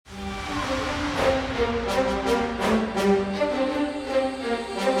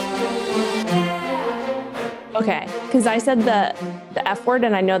Okay, because I said the F word,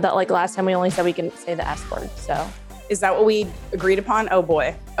 and I know that like last time we only said we can say the S word. So is that what we agreed upon? Oh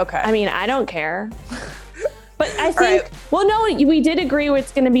boy. Okay. I mean, I don't care, but I think well, no, we did agree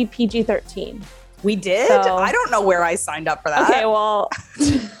it's going to be PG-13. We did. So, I don't know where I signed up for that. Okay, well,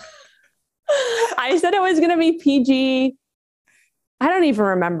 I said it was going to be PG. I don't even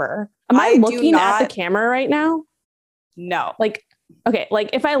remember. Am I looking at the camera right now? No. Like. Okay,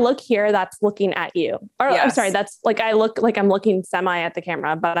 like if I look here, that's looking at you. Or yes. I'm sorry, that's like I look like I'm looking semi at the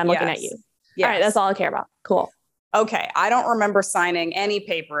camera, but I'm looking at you. Yes. All right, that's all I care about. Cool. Okay, I don't remember signing any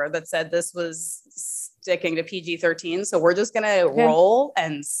paper that said this was sticking to PG-13, so we're just gonna roll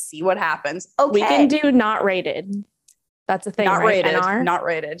and see what happens. Okay, we can do not rated. That's a thing, not right? rated, NR? not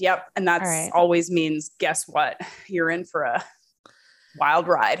rated. Yep, and that's always means guess what? You're in for a wild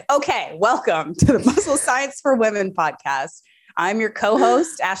ride. Okay, welcome to the Muscle Science for Women podcast. I'm your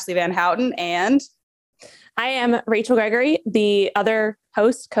co-host, Ashley Van Houten, and I am Rachel Gregory, the other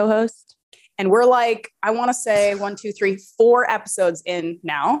co-host. And we're like, I want to say 4 episodes in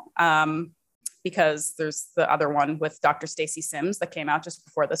now, because there's the other one with Dr. Stacey Sims that came out just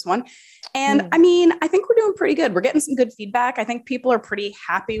before this one. And I mean, I think we're doing pretty good. We're getting some good feedback. I think people are pretty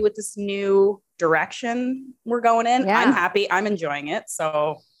happy with this new direction we're going in. Yeah. I'm happy. I'm enjoying it.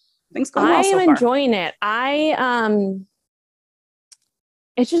 So things going well so far. I am enjoying it.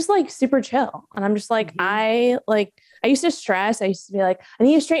 It's just like super chill. And I'm just like, I used to stress. I used to be like, I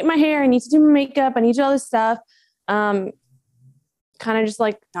need to straighten my hair. I need to do my makeup. I need to do all this stuff. Kind of just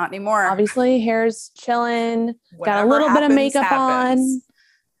like, not anymore. Obviously hair's chilling, got a little bit of makeup on,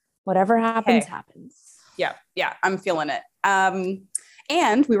 whatever happens, happens. Yeah. Yeah. I'm feeling it.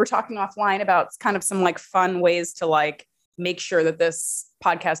 And we were talking offline about kind of some like fun ways to like make sure that this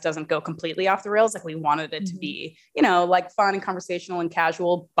podcast doesn't go completely off the rails. Like we wanted it to be, you know, like fun and conversational and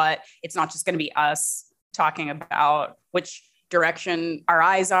casual, but it's not just going to be us talking about which direction our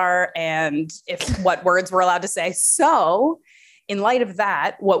eyes are and what words we're allowed to say. So in light of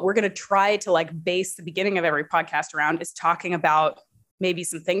that, what we're going to try to like base the beginning of every podcast around is talking about maybe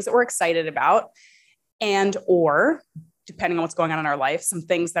some things that we're excited about and, or depending on what's going on in our life, some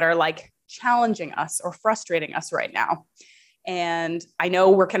things that are like challenging us or frustrating us right now. And I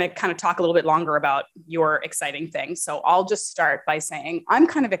know we're going to kind of talk a little bit longer about your exciting things. So I'll just start by saying I'm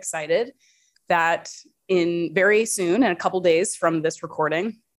kind of excited that in very soon, in a couple days from this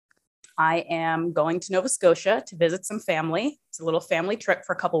recording, I am going to Nova Scotia to visit some family. It's a little family trip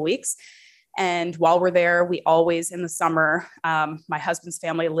for a couple weeks. And while we're there, we always in the summer, my husband's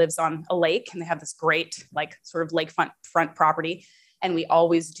family lives on a lake and they have this great like sort of lakefront property. And we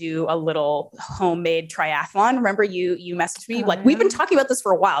always do a little homemade triathlon. Remember you messaged me, like we've been talking about this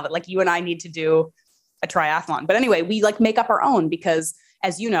for a while that like you and I need to do a triathlon. But anyway, we like make up our own because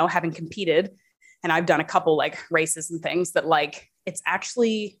as you know, having competed and I've done a couple like races and things that like, it's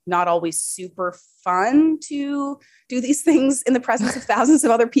actually not always super fun to do these things in the presence of thousands of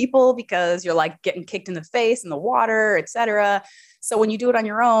other people because you're like getting kicked in the face in the water, et cetera. So when you do it on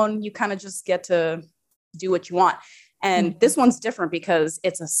your own, you kind of just get to do what you want. And this one's different because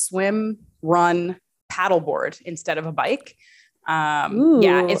it's a swim, run, paddleboard instead of a bike.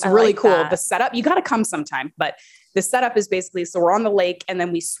 Yeah, it's really like cool. The setup, you got to come sometime, but the setup is basically, so we're on the lake and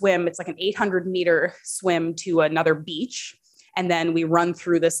then we swim. It's like an 800-meter swim to another beach. And then we run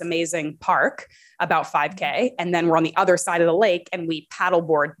through this amazing park, about 5K. And then we're on the other side of the lake and we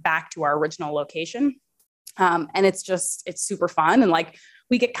paddleboard back to our original location. And it's super fun. And like,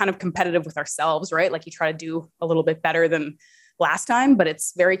 we get kind of competitive with ourselves, right? Like you try to do a little bit better than last time, but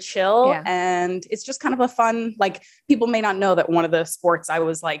it's very chill. Yeah. And it's just kind of a fun, like people may not know that one of the sports I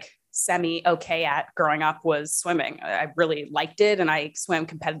was like semi okay at growing up was swimming. I really liked it. And I swam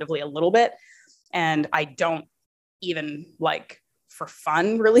competitively a little bit. And I don't even like for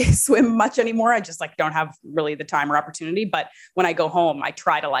fun really swim much anymore. I just like don't have really the time or opportunity. But when I go home, I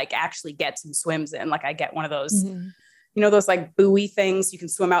try to like actually get some swims in. Like I get one of those, you know, those like buoy things you can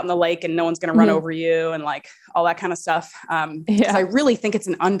swim out in the lake and no one's going to run over you and like all that kind of stuff. Because I really think it's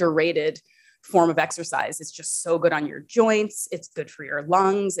an underrated form of exercise. It's just so good on your joints. It's good for your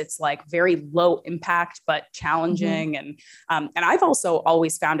lungs. It's like very low impact, but challenging. And I've also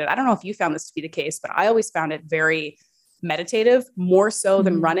always found it, I don't know if you found this to be the case, but I always found it very meditative, more so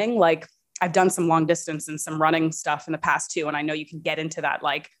than running. Like I've done some long distance and some running stuff in the past too. And I know you can get into that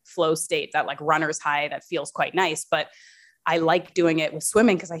like flow state, that like runner's high that feels quite nice, but I like doing it with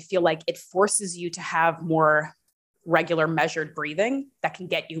swimming because I feel like it forces you to have more regular measured breathing that can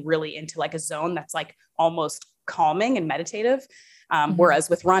get you really into like a zone that's like almost calming and meditative. Whereas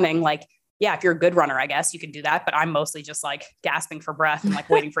with running, like yeah, if you're a good runner, I guess you can do that. But I'm mostly just like gasping for breath and like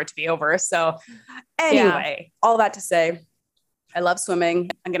waiting for it to be over. So anyway, all that to say, I love swimming.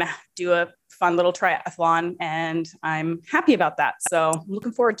 I'm going to do a fun little triathlon and I'm happy about that. So I'm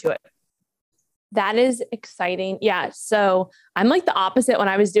looking forward to it. That is exciting. Yeah. So I'm like the opposite. When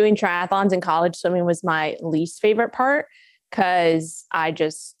I was doing triathlons in college, swimming was my least favorite part because I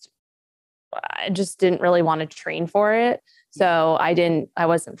just didn't really want to train for it. So I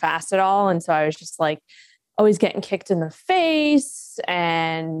wasn't fast at all. And so I was just like always getting kicked in the face.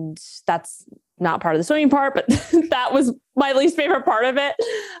 And that's not part of the swimming part, but that was my least favorite part of it.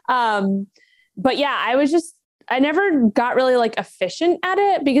 But yeah, I never got really like efficient at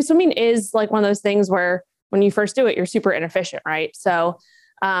it because swimming is like one of those things where when you first do it, you're super inefficient. Right. So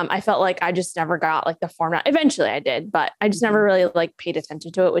I felt like I just never got like the format. Eventually I did, but I just never really like paid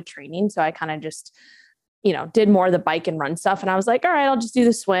attention to it with training. So I kind of just, did more of the bike and run stuff. And I was like, all right, I'll just do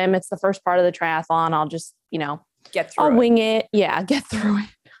the swim. It's the first part of the triathlon. I'll just, I'll wing it. Yeah. Get through it.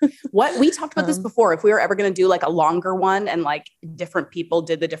 What we talked about this before, if we were ever going to do like a longer one and like different people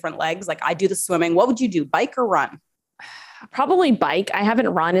did the different legs, like I do the swimming, what would you do? Bike or run? Probably bike. I haven't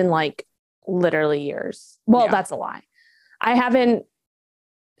run in like literally years. Well, that's a lie. I haven't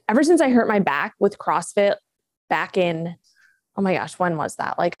ever since I hurt my back with CrossFit back in, oh my gosh, when was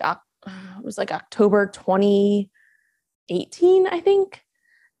that? Like, it was like October 2018, I think.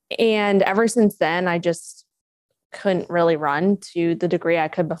 And ever since then, I just couldn't really run to the degree I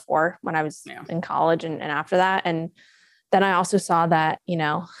could before when I was in college and after that. And then I also saw that,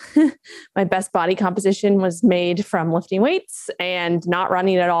 my best body composition was made from lifting weights and not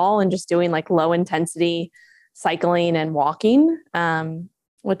running at all and just doing like low intensity cycling and walking,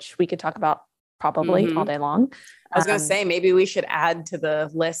 which we could talk about probably all day long. I was going to say, maybe we should add to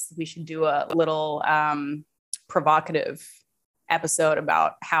the list. We should do a little provocative episode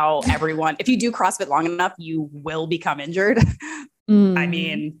about how everyone, if you do CrossFit long enough, you will become injured. I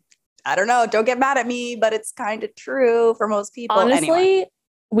mean, I don't know. Don't get mad at me, but it's kind of true for most people. Honestly, anyway.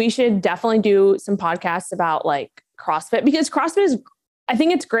 We should definitely do some podcasts about like CrossFit because CrossFit is, I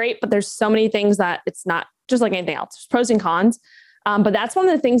think it's great, but there's so many things that it's not just like anything else. There's pros and cons. But that's one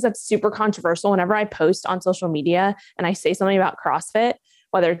of the things that's super controversial. Whenever I post on social media and I say something about CrossFit,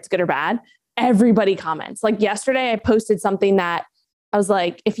 whether it's good or bad, everybody comments. Like yesterday, I posted something that I was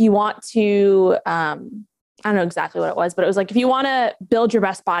like, if you want to, I don't know exactly what it was, but it was like, if you want to build your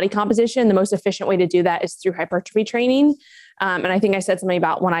best body composition, the most efficient way to do that is through hypertrophy training. And I think I said something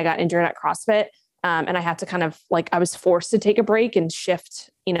about when I got injured at CrossFit and I had to kind of like, I was forced to take a break and shift,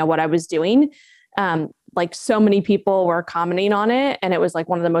 what I was doing. Like so many people were commenting on it and it was like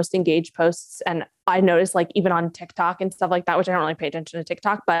one of the most engaged posts. And I noticed like even on TikTok and stuff like that, which I don't really pay attention to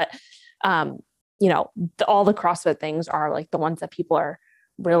TikTok, but, all the CrossFit things are like the ones that people are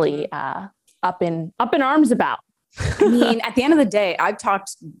really, up in arms about. I mean, at the end of the day, I've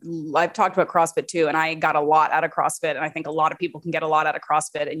talked about CrossFit too, and I got a lot out of CrossFit. And I think a lot of people can get a lot out of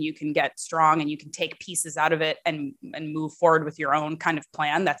CrossFit, and you can get strong and you can take pieces out of it and move forward with your own kind of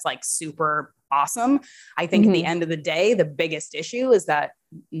plan. That's like super awesome. I think at the end of the day, the biggest issue is that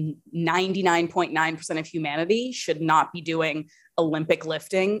 99.9% of humanity should not be doing Olympic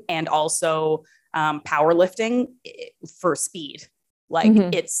lifting and also powerlifting for speed. Like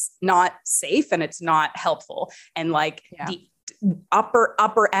it's not safe and it's not helpful. And like the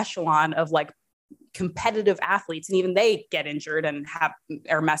upper echelon of like competitive athletes, and even they get injured and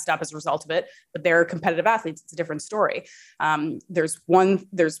are messed up as a result of it, but they're competitive athletes. It's a different story. There's one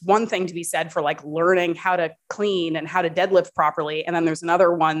thing to be said for like learning how to clean and how to deadlift properly. And then there's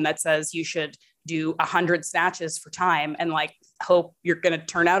another one that says you should do 100 snatches for time and like hope you're going to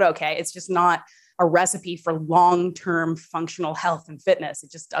turn out okay. It's just not a recipe for long-term functional health and fitness.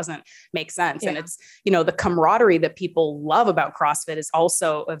 It just doesn't make sense. And it's, the camaraderie that people love about CrossFit is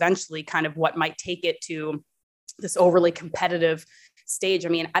also eventually kind of what might take it to this overly competitive stage. I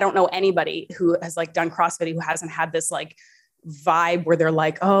mean, I don't know anybody who has like done CrossFit who hasn't had this like vibe where they're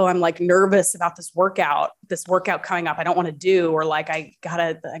like, oh, I'm like nervous about this workout coming up. I don't want to do, or like, I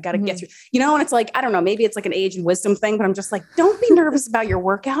gotta get through, and it's like, I don't know, maybe it's like an age and wisdom thing, but I'm just like, don't be nervous about your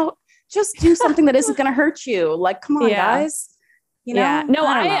workout. Just do something that isn't going to hurt you. Like, come on, guys. No,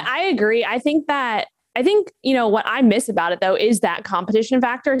 I agree. I think, what I miss about it though, is that competition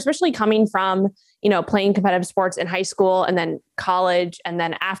factor, especially coming from, playing competitive sports in high school and then college. And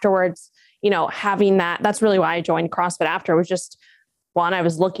then afterwards, having that's really why I joined CrossFit after. Was just one, I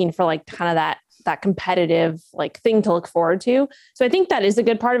was looking for like kind of that competitive like thing to look forward to. So I think that is a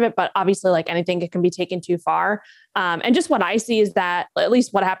good part of it, but obviously like anything, it can be taken too far. And just what I see is that, at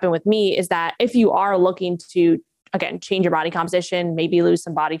least what happened with me, is that if you are looking to again, change your body composition, maybe lose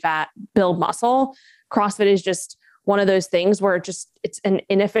some body fat, build muscle. CrossFit is just one of those things where it's an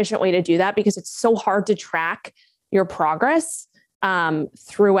inefficient way to do that because it's so hard to track your progress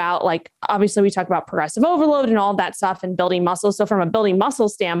throughout. Like, obviously we talk about progressive overload and all that stuff and building muscle. So from a building muscle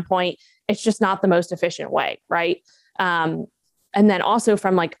standpoint, it's just not the most efficient way. Right. And then also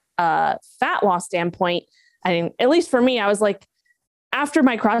from like a fat loss standpoint, I mean, at least for me, I was like, after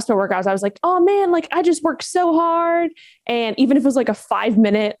my CrossFit workouts, I was like, oh man, like I just worked so hard. And even if it was like a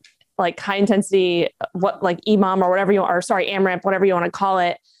 5-minute, like high intensity, what like EMOM or whatever you, or sorry, AMRAP, whatever you want to call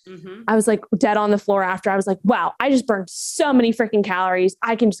it. I was like dead on the floor after. I was like, wow, I just burned so many freaking calories.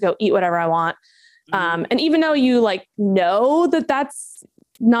 I can just go eat whatever I want. And even though you like know that that's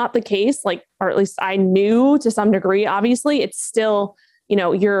not the case, like, or at least I knew to some degree, obviously it's still, you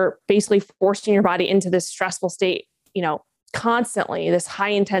know, you're basically forcing your body into this stressful state, you know, constantly, this high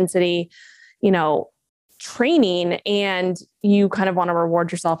intensity, you know, training, and you kind of want to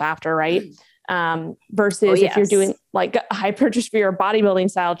reward yourself after, right? Versus if you're doing like hypertrophy or bodybuilding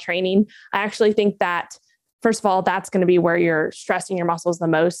style training, I actually think that first of all, that's going to be where you're stressing your muscles the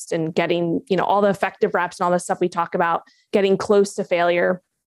most and getting, you know, all the effective reps and all the stuff we talk about, getting close to failure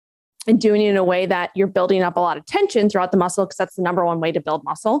and doing it in a way that you're building up a lot of tension throughout the muscle. Cause that's the number one way to build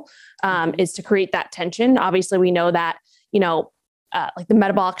muscle, is to create that tension. Obviously we know that, you know, like the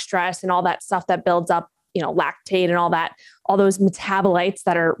metabolic stress and all that stuff that builds up, you know, lactate and all that, all those metabolites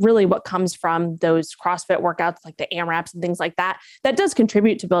that are really what comes from those CrossFit workouts, like the AMRAPs and things like that, that does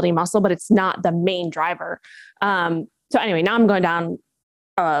contribute to building muscle, but it's not the main driver. So anyway, now I'm going down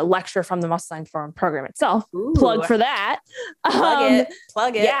a lecture from the Muscle Science Forum program itself. Ooh. Plug for that.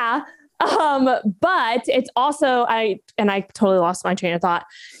 Plug it. Yeah. But it's also, I totally lost my train of thought.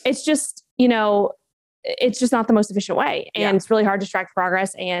 It's just, you know, it's just not the most efficient way. And it's really hard to track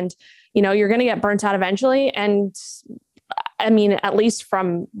progress, and, you know, you're going to get burnt out eventually. And I mean, at least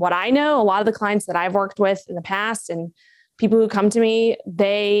from what I know, a lot of the clients that I've worked with in the past and people who come to me,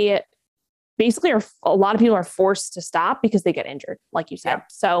 they basically a lot of people are forced to stop because they get injured, like you said.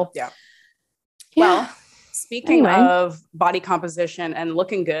 So, well, speaking of body composition and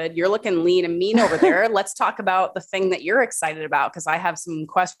looking good, you're looking lean and mean over there. Let's talk about the thing that you're excited about, because I have some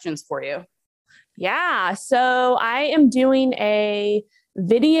questions for you. Yeah. So I am doing a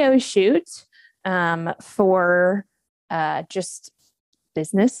video shoot for just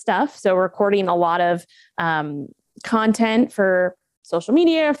business stuff. So recording a lot of content for social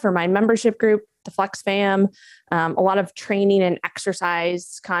media, for my membership group, the Flex Fam, a lot of training and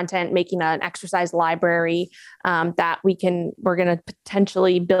exercise content, making an exercise library that we're going to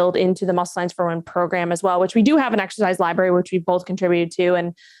potentially build into the Muscle Science for Women program as well, which we do have an exercise library, which we both contributed to.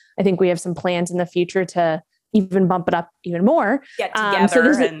 And I think we have some plans in the future to even bump it up even more. Get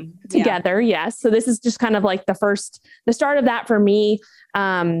together. Together. Yes. So this is just kind of like the start of that for me.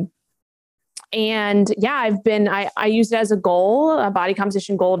 And yeah, I used it as a goal, a body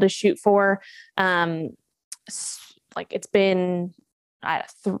composition goal to shoot for, like it's been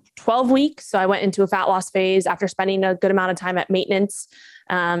 12 weeks. So I went into a fat loss phase after spending a good amount of time at maintenance,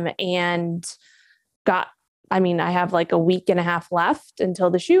 and I have like a week and a half left until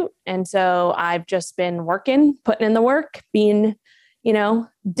the shoot. And so I've just been putting in the work, being, you know,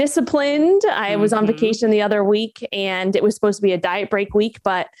 disciplined. I was on vacation the other week, and it was supposed to be a diet break week,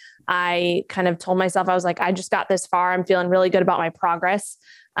 but I kind of told myself, I was like, I just got this far. I'm feeling really good about my progress.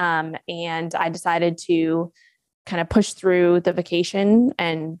 And I decided to kind of push through the vacation,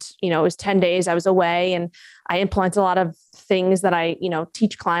 and, you know, it was 10 days I was away, and I implemented a lot of things that I, you know,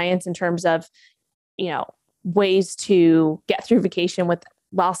 teach clients in terms of, you know, ways to get through vacation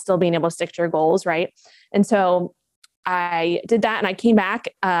while still being able to stick to your goals. Right. And so I did that, and I came back,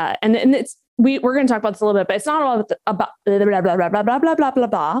 and we're going to talk about this a little bit, but it's not all about blah, blah, blah, blah, blah, blah, blah, blah,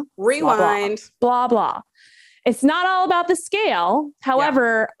 blah. Rewind. Blah, blah. It's not all about the scale.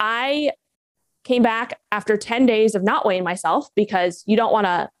 However, I came back after 10 days of not weighing myself, because you don't want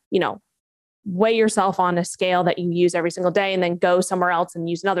to, you know, weigh yourself on a scale that you use every single day and then go somewhere else and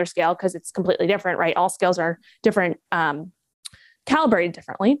use another scale, because it's completely different, right? All scales are different, calibrated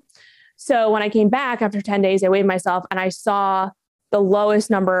differently. So when I came back after 10 days, I weighed myself and I saw the lowest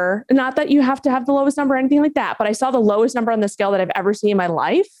number. Not that you have to have the lowest number or anything like that, but I saw the lowest number on the scale that I've ever seen in my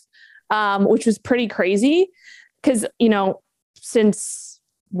life, which was pretty crazy. Because, you know, since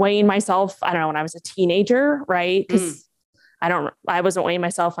weighing myself, I don't know, when I was a teenager, right? Because I wasn't weighing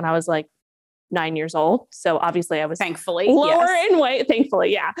myself when I was like 9 years old. So obviously I was thankfully lower in weight,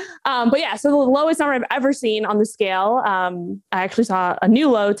 thankfully. Yeah. But yeah, so the lowest number I've ever seen on the scale, I actually saw a new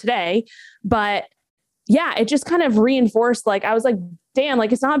low today, but yeah, it just kind of reinforced, like, I was like, damn,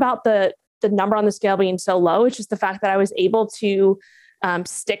 like, it's not about the the number on the scale being so low. It's just the fact that I was able to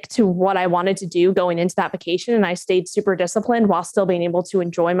stick to what I wanted to do going into that vacation. And I stayed super disciplined while still being able to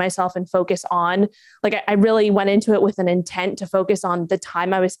enjoy myself and focus on, like, I really went into it with an intent to focus on the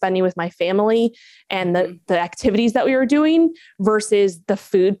time I was spending with my family and the activities that we were doing versus the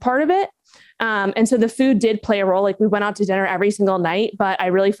food part of it. And so the food did play a role. Like, we went out to dinner every single night, but I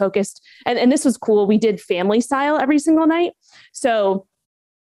really focused, and this was cool. We did family style every single night. So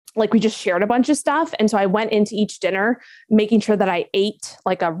like, we just shared a bunch of stuff. And so I went into each dinner making sure that I ate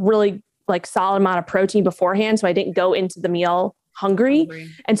like a really like solid amount of protein beforehand. So I didn't go into the meal hungry.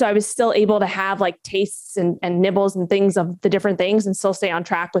 And so I was still able to have like tastes and nibbles and things of the different things and still stay on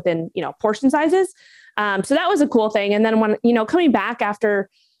track within, portion sizes. So that was a cool thing. And then when, coming back after,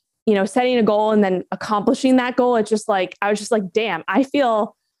 setting a goal and then accomplishing that goal, it's just like, I was just like, damn, I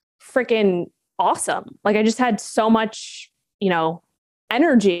feel freaking awesome. Like, I just had so much,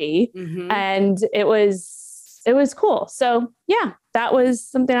 energy, and it was cool. So yeah, that was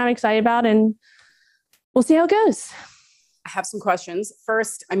something I'm excited about, and we'll see how it goes. I have some questions.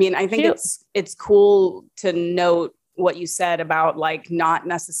 First, I mean, I think it's cool to note what you said about like not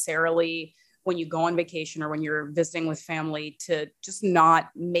necessarily when you go on vacation or when you're visiting with family to just not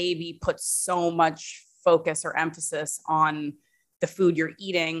maybe put so much focus or emphasis on the food you're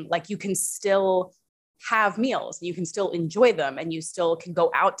eating. Like, you can still have meals, you can still enjoy them, and you still can go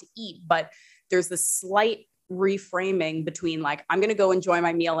out to eat. But there's this slight reframing between like, I'm going to go enjoy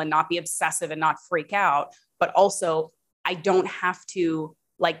my meal and not be obsessive and not freak out. But also, I don't have to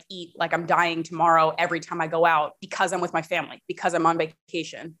like eat like I'm dying tomorrow every time I go out because I'm with my family, because I'm on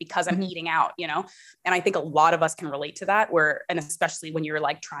vacation, because I'm eating out, And I think a lot of us can relate to that, and especially when you're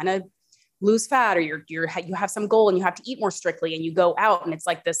like trying to lose fat, or you have some goal and you have to eat more strictly, and you go out and it's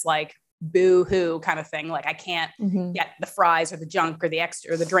like this like boo hoo kind of thing. Like, I can't get the fries or the junk or the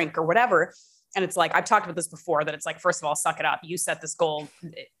extra or the drink or whatever. And it's like, I've talked about this before, that it's like, first of all, suck it up. You set this goal.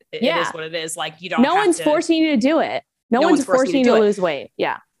 It is what it is. Like, you don't, no one's forcing you to do it. No one's forcing you to lose weight.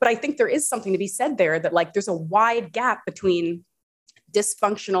 Yeah. But I think there is something to be said there, that like, there's a wide gap between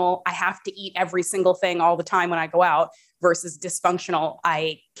dysfunctional, I have to eat every single thing all the time when I go out, versus dysfunctional,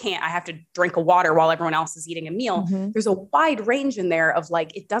 I have to drink a water while everyone else is eating a meal. There's a wide range in there of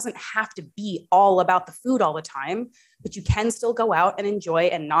like, it doesn't have to be all about the food all the time, but you can still go out and enjoy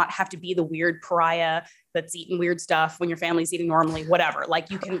and not have to be the weird pariah that's eating weird stuff when your family's eating normally, whatever. Like,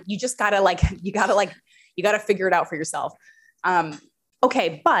 you gotta figure it out for yourself.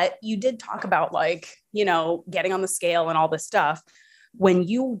 Okay. But you did talk about like, getting on the scale and all this stuff. When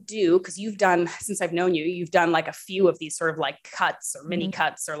you do, because you've done, since I've known you, you've done like a few of these sort of like cuts or mini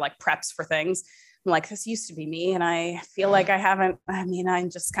cuts or like preps for things. I'm like, this used to be me. And I feel like I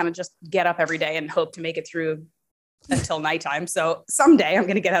just kind of just get up every day and hope to make it through until nighttime. So someday I'm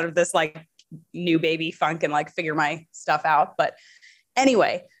going to get out of this like new baby funk and like figure my stuff out. But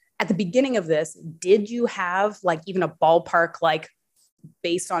anyway, at the beginning of this, did you have like even a ballpark, like,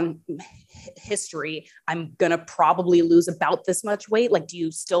 based on history, I'm going to probably lose about this much weight? Like, do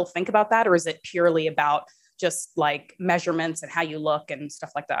you still think about that? Or is it purely about just like measurements and how you look and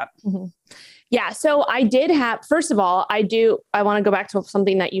stuff like that? Yeah. So I did have, first of all, I want to go back to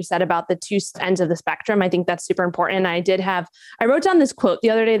something that you said about the two ends of the spectrum. I think that's super important. I wrote down this quote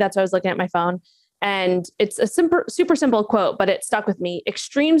the other day. That's why I was looking at my phone, and it's a super simple quote, but it stuck with me.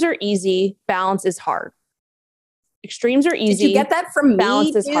 Extremes are easy. Balance is hard. Extremes are easy. Did you get that from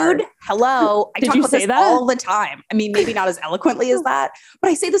me, dude? Hard. Hello. I talk about this all the time. I mean, maybe not as eloquently as that, but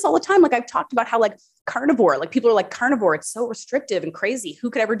I say this all the time. Like, I've talked about how like carnivore, like people are like, carnivore, it's so restrictive and crazy.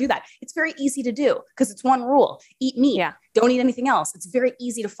 Who could ever do that? It's very easy to do because it's one rule: eat meat. Yeah. Don't eat anything else. It's very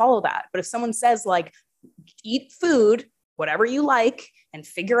easy to follow that. But if someone says like, eat food, whatever you like, and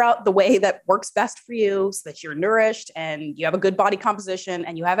figure out the way that works best for you so that you're nourished and you have a good body composition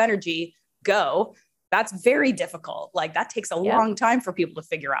and you have energy, go. That's very difficult. Like, that takes a long time for people to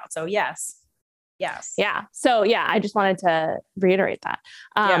figure out. So yes. Yeah. So yeah, I just wanted to reiterate that.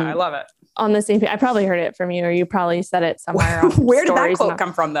 I love it. On the same page, I probably heard it from you, or you probably said it somewhere. Where did that quote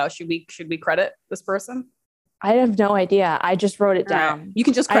come from though? Should we credit this person? I have no idea. I just wrote it down. Right. You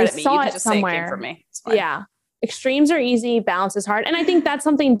can just credit me. You can just somewhere. say it came from me. It's fine. Yeah. Extremes are easy. Balance is hard. And I think that's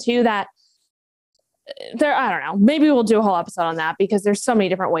something too that I don't know, maybe we'll do a whole episode on that because there's so many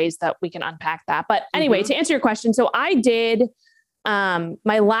different ways that we can unpack that. But anyway, to answer your question. So I did, I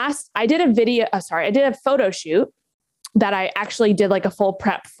did a photo shoot that I actually did like a full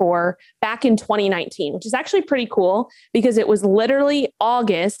prep for back in 2019, which is actually pretty cool because it was literally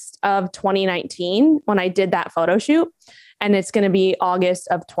August of 2019 when I did that photo shoot. And it's going to be August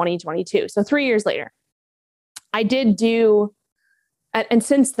of 2022. So 3 years later, I did do, and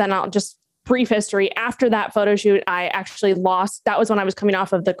since then I'll just brief history. After that photo shoot, I actually lost, that was when I was coming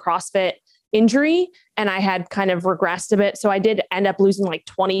off of the CrossFit injury and I had kind of regressed a bit. So I did end up losing like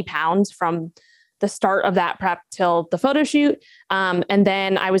 20 pounds from the start of that prep till the photo shoot. And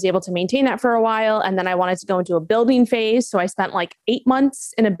then I was able to maintain that for a while. And then I wanted to go into a building phase. So I spent like 8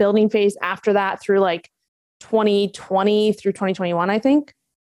 months in a building phase after that through like 2020 through 2021, I think.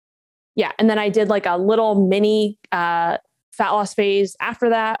 Yeah. And then I did like a little mini fat loss phase after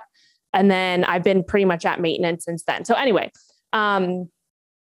that. And then I've been pretty much at maintenance since then. So anyway, so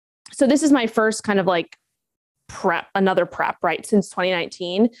this is my first kind of like another prep, right, since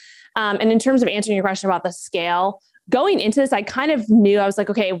 2019. And in terms of answering your question about the scale, going into this, I kind of knew, I was like,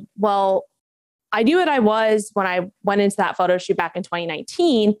 okay, well, I knew what I was when I went into that photo shoot back in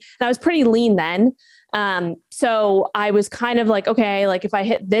 2019, and I was pretty lean then. So I was kind of like, okay, like if I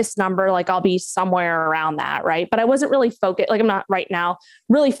hit this number, like I'll be somewhere around that. Right. But I wasn't really focused. Like I'm not right now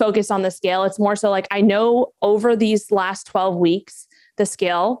really focused on the scale. It's more so like, I know over these last 12 weeks, the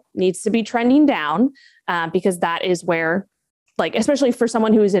scale needs to be trending down, because that is where, like, especially for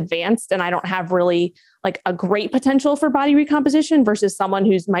someone who is advanced and I don't have really like a great potential for body recomposition versus someone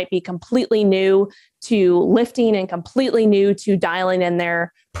who's might be completely new to lifting and completely new to dialing in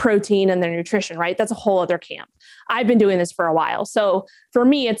their protein and their nutrition, right? That's a whole other camp. I've been doing this for a while. So for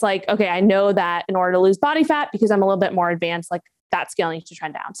me, it's like, okay, I know that in order to lose body fat, because I'm a little bit more advanced, like that scale needs to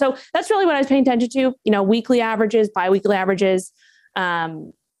trend down. So that's really what I was paying attention to, weekly averages, biweekly averages,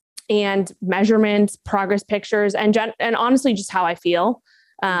 and measurements, progress pictures, and honestly, just how I feel,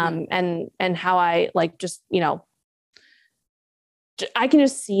 and how I like, just, I can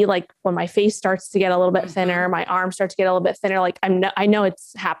just see like when my face starts to get a little bit thinner, my arms start to get a little bit thinner. Like I know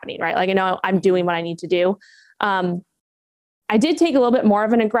it's happening, right? Like I know I'm doing what I need to do. I did take a little bit more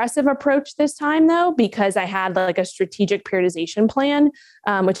of an aggressive approach this time though, because I had like a strategic periodization plan,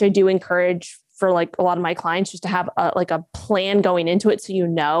 which I do encourage for like a lot of my clients, just to have a plan going into it.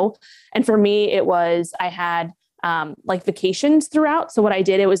 So, and for me, it was, I had like vacations throughout. So what I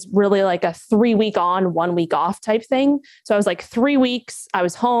did, it was really like a 3 week on, 1 week off type thing. So I was like 3 weeks, I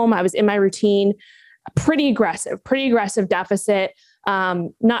was home, I was in my routine, pretty aggressive deficit,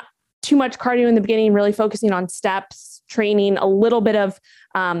 not too much cardio in the beginning, really focusing on steps, training, a little bit of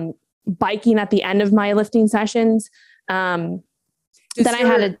biking at the end of my lifting sessions. Then I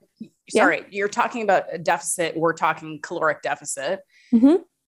had a, Sorry, you're talking about a deficit. We're talking caloric deficit.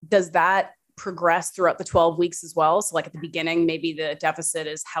 Does that progress throughout the 12 weeks as well? So like at the beginning, maybe the deficit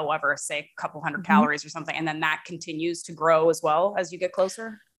is, however, say a couple hundred calories or something. And then that continues to grow as well as you get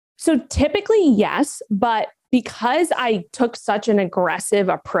closer. So typically, yes, but because I took such an aggressive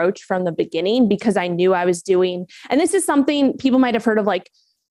approach from the beginning, because I knew I was doing, and this is something people might have heard of, like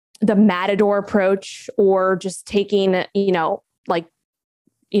the Matador approach, or just taking,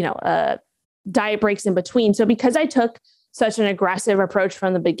 diet breaks in between. So because I took such an aggressive approach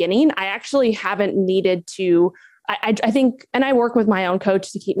from the beginning, I actually haven't needed to, I think, and I work with my own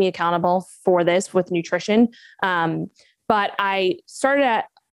coach to keep me accountable for this with nutrition. But I started at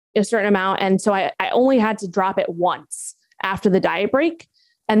a certain amount. And so I only had to drop it once after the diet break.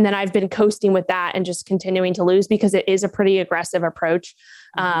 And then I've been coasting with that and just continuing to lose, because it is a pretty aggressive approach,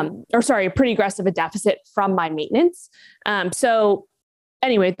 a pretty aggressive a deficit from my maintenance. So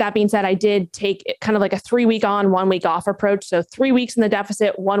anyway, that being said, I did take kind of like a 3 week on, 1 week off approach. So 3 weeks in the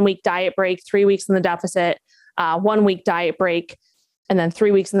deficit, 1 week diet break, 3 weeks in the deficit, 1 week diet break, and then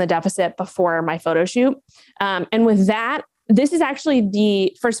 3 weeks in the deficit before my photo shoot. And with that, this is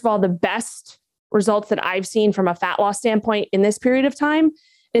actually first of all, the best results that I've seen from a fat loss standpoint in this period of time.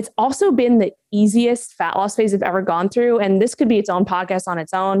 It's also been the easiest fat loss phase I've ever gone through. And this could be its own podcast on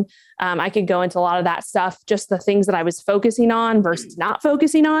its own. I could go into a lot of that stuff, just the things that I was focusing on versus not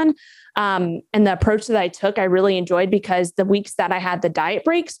focusing on. And the approach that I took, I really enjoyed, because the weeks that I had the diet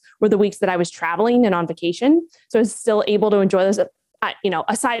breaks were the weeks that I was traveling and on vacation. So I was still able to enjoy those,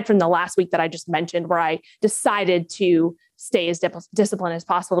 aside from the last week that I just mentioned, where I decided to stay as disciplined as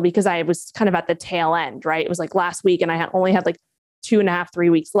possible, because I was kind of at the tail end, right? It was like last week and I only had like 2.5, 3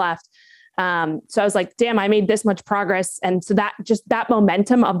 weeks left. So I was like, damn, I made this much progress. And so that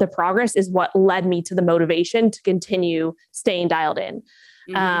momentum of the progress is what led me to the motivation to continue staying dialed in.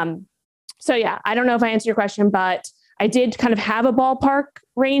 So yeah, I don't know if I answered your question, but I did kind of have a ballpark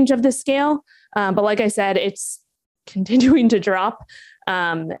range of the scale. But like I said, it's continuing to drop.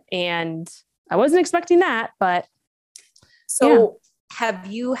 And I wasn't expecting that, but so have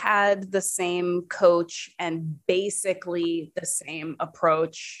you had the same coach and basically the same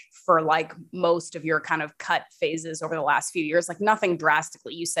approach for like most of your kind of cut phases over the last few years? Like nothing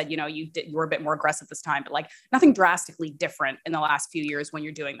drastically, you said, you were a bit more aggressive this time, but like nothing drastically different in the last few years when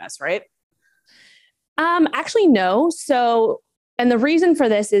you're doing this, right? Actually, no. So, and the reason for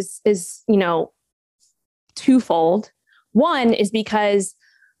this is, twofold. One is because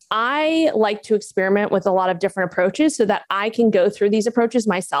I like to experiment with a lot of different approaches so that I can go through these approaches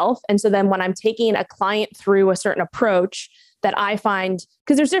myself. And so then when I'm taking a client through a certain approach that I find,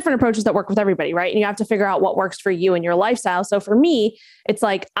 because there's different approaches that work with everybody, right? And you have to figure out what works for you and your lifestyle. So for me, it's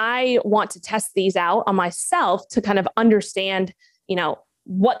like I want to test these out on myself to kind of understand,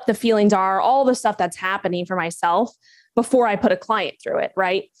 what the feelings are, all the stuff that's happening for myself before I put a client through it,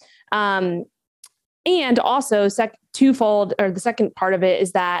 right? And also, twofold, or the second part of it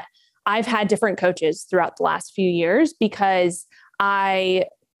is that I've had different coaches throughout the last few years because I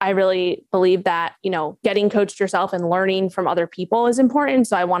really believe that getting coached yourself and learning from other people is important.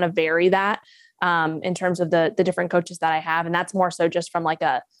 So I want to vary that in terms of the different coaches that I have, and that's more so just from like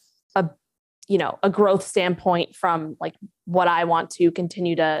a growth standpoint from like what I want to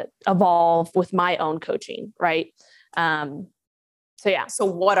continue to evolve with my own coaching, right? So yeah. So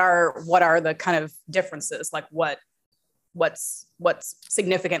what are the kind of differences? Like what's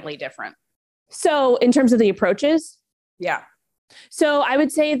significantly different? So in terms of the approaches, yeah. So I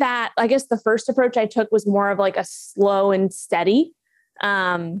would say that I guess the first approach I took was more of like a slow and steady,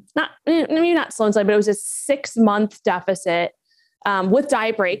 not maybe not slow and steady, but it was a 6-month deficit with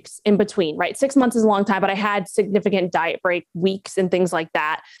diet breaks in between, right? 6 months is a long time, but I had significant diet break weeks and things like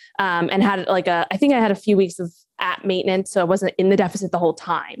that. And had I think I had a few weeks of at maintenance. So I wasn't in the deficit the whole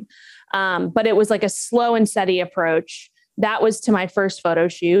time. But it was like a slow and steady approach. That was to my first photo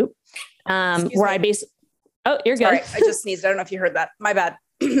shoot, where I basically, oh, you're Sorry, good. I just sneezed. I don't know if you heard that. My bad.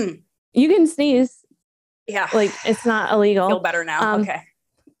 You can sneeze. Yeah. Like it's not illegal. I feel better now. Okay.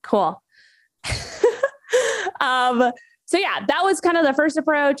 Cool. So yeah, that was kind of the first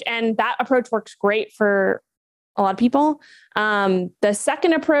approach, and that approach works great for a lot of people. The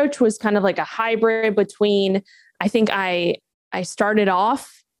second approach was kind of like a hybrid between, I think I started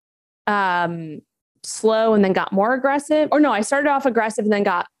off slow and then got more aggressive. Or no, I started off aggressive and then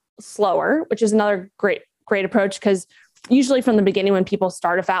got slower, which is another great approach, because usually from the beginning when people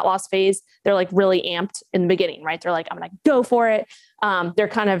start a fat loss phase, they're like really amped in the beginning, right? They're like, I'm going to go for it. They're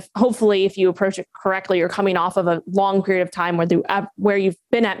kind of, hopefully if you approach it correctly, you're coming off of a long period of time where you've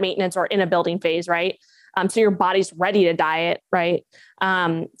been at maintenance or in a building phase, right? So your body's ready to diet, right?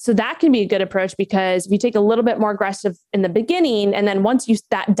 So that can be a good approach, because if you take a little bit more aggressive in the beginning, and then once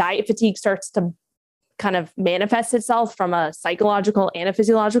that diet fatigue starts to kind of manifest itself from a psychological and a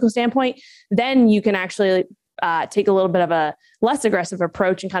physiological standpoint, then you can actually take a little bit of a less aggressive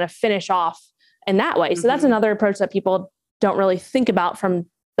approach and kind of finish off in that way. So that's another approach that people don't really think about from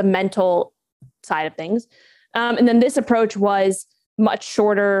the mental side of things. And then this approach was much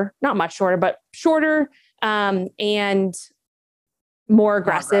shorter, not much shorter, but shorter and more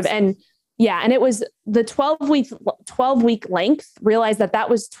aggressive. And yeah, and it was the 12 week length. Realized that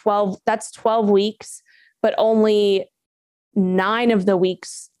was 12 weeks, but only 9 of the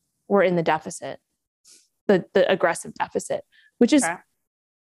weeks were in the deficit, the aggressive deficit, which is,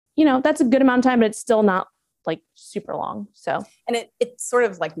 that's a good amount of time, but it's still not like super long. So, and it's sort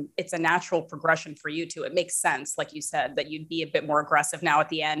of like, it's a natural progression for you too. It makes sense, like you said, that you'd be a bit more aggressive now at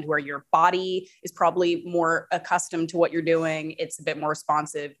the end, where your body is probably more accustomed to what you're doing. It's a bit more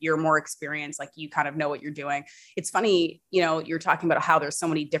responsive. You're more experienced, like you kind of know what you're doing. It's funny, you're talking about how there's so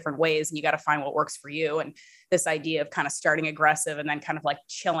many different ways and you got to find what works for you. And this idea of kind of starting aggressive and then kind of like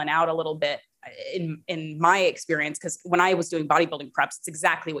chilling out a little bit, in my experience, because when I was doing bodybuilding preps, it's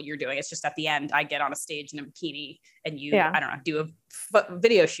exactly what you're doing. It's just at the end, I get on a stage in a bikini and I don't know, do a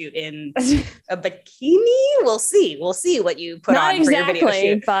video shoot in a bikini. We'll see what you put Not on exactly, for your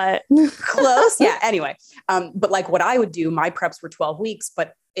video shoot. But close. Yeah. Anyway. But like what I would do, my preps were 12 weeks,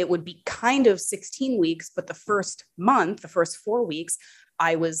 but it would be kind of 16 weeks. But the first 4 weeks,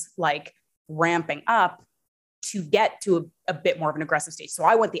 I was like ramping up to get to a bit more of an aggressive stage. So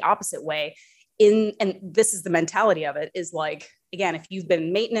I went the opposite way and this is the mentality of it, is like, again, if you've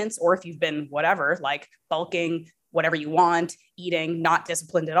been maintenance or if you've been whatever, like bulking, whatever you want, eating, not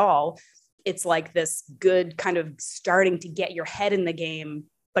disciplined at all, it's like this good kind of starting to get your head in the game,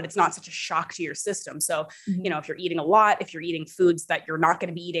 but it's not such a shock to your system. So, if you're eating a lot, if you're eating foods that you're not going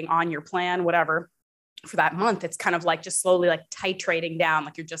to be eating on your plan, whatever, for that month, it's kind of like just slowly like titrating down.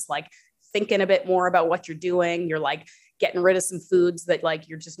 Like you're just like thinking a bit more about what you're doing. You're like getting rid of some foods that like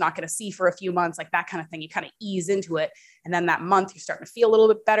you're just not going to see for a few months, like that kind of thing. You kind of ease into it. And then that month you're starting to feel a little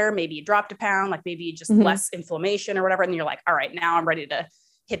bit better. Maybe you dropped a pound, like maybe just less inflammation or whatever. And you're like, all right, now I'm ready to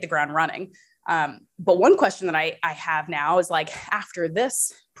hit the ground running. But one question that I have now is like, after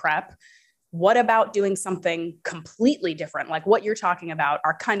this prep, what about doing something completely different? Like what you're talking about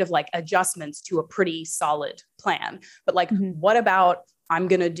are kind of like adjustments to a pretty solid plan. But like, what about I'm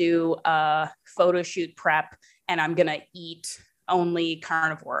going to do a photo shoot prep and I'm going to eat only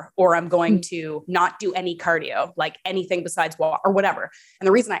carnivore, or I'm going to not do any cardio, like anything besides walk or whatever. And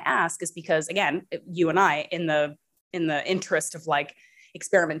the reason I ask is because, again, you and I, in the interest of like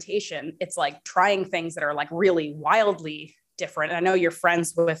experimentation, it's like trying things that are like really wildly different. And I know you're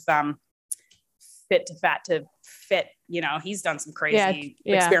friends with Fit to Fat to Fit, he's done some crazy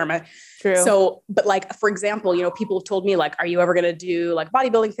experiment. True. So, but like, for example, people have told me like, are you ever going to do like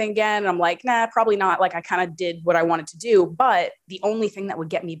bodybuilding thing again? And I'm like, nah, probably not. Like I kind of did what I wanted to do, but the only thing that would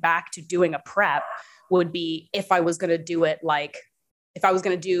get me back to doing a prep would be if I was going to do it, like if I was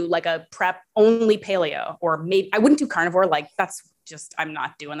going to do like a prep only paleo, or maybe I wouldn't do carnivore. Like that's just, I'm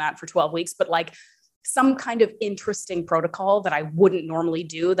not doing that for 12 weeks, but like some kind of interesting protocol that I wouldn't normally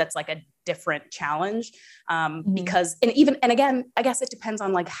do. That's like a different challenge. Because, and again, I guess it depends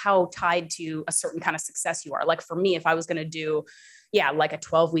on like how tied to a certain kind of success you are. Like for me, if I was going to do, like a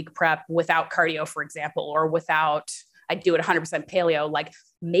 12-week prep without cardio, for example, or without, I'd do it 100% paleo, like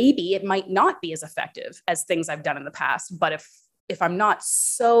maybe it might not be as effective as things I've done in the past. But if I'm not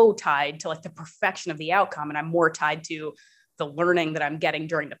so tied to like the perfection of the outcome, and I'm more tied to the learning that I'm getting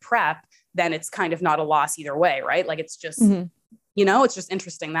during the prep, then it's kind of not a loss either way, right? Like it's just, it's just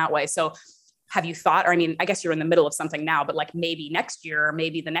interesting that way. So have you thought, or I mean, I guess you're in the middle of something now, but like maybe next year, or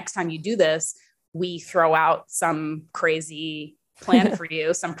maybe the next time you do this, we throw out some crazy plan for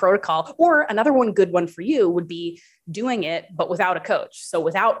you, some protocol, or another good one for you would be doing it, but without a coach. So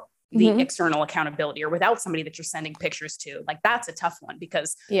without the external accountability, or without somebody that you're sending pictures to. Like that's a tough one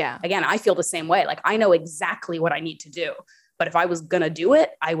because again, I feel the same way. Like I know exactly what I need to do, but if I was going to do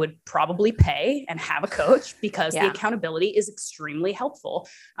it, I would probably pay and have a coach because the accountability is extremely helpful.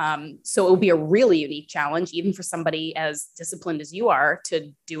 So it would be a really unique challenge, even for somebody as disciplined as you are,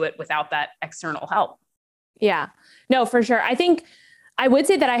 to do it without that external help. Yeah, no, for sure. I think I would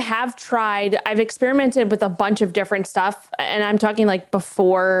say that I've experimented with a bunch of different stuff, and I'm talking like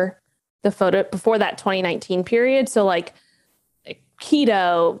before that 2019 period. So like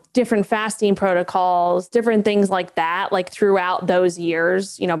keto, different fasting protocols, different things like that, like throughout those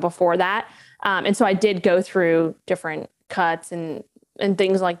years, before that. And so I did go through different cuts and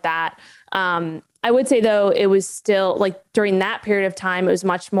things like that. I would say though, it was still like during that period of time, it was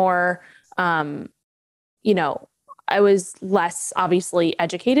much more, I was less obviously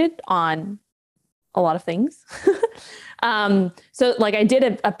educated on a lot of things. So like I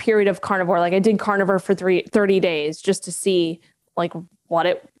did a period of carnivore, like I did carnivore for 30 days just to see like what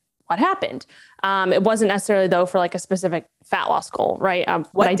happened. It wasn't necessarily though for like a specific fat loss goal, right?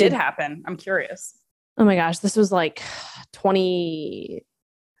 What did happen? I'm curious. Oh my gosh, this was like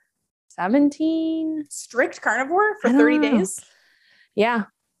 2017. Strict carnivore for 30 days? Yeah.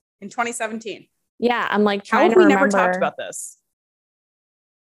 In 2017. Yeah, I'm like trying to remember. How have we never talked about this?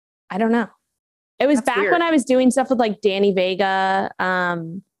 I don't know. It was back when I was doing stuff with like Danny Vega.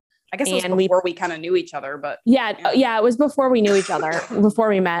 I guess it was before we kind of knew each other, but yeah, it was before we knew each other, before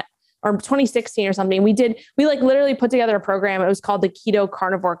we met, or 2016 or something. We like literally put together a program. It was called the Keto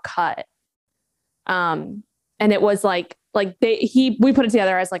Carnivore Cut. And it was like we put it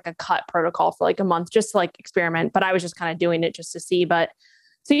together as like a cut protocol for like a month just to like experiment, but I was just kind of doing it just to see. But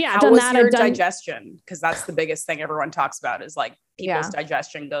so yeah, I've done that. Your digestion? Because that's the biggest thing everyone talks about is like people's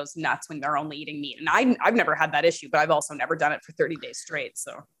digestion goes nuts when they're only eating meat. And I've never had that issue, but I've also never done it for 30 days straight.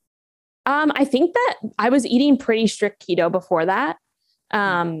 So I think that I was eating pretty strict keto before that.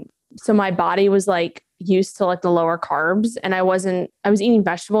 So my body was like used to like the lower carbs, and I was eating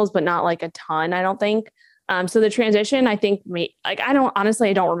vegetables, but not like a ton, I don't think. So the transition, I think I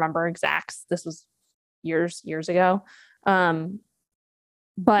don't remember exacts. This was years ago.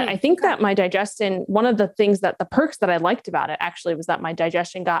 But I think that my digestion, one of the perks that I liked about it actually was that my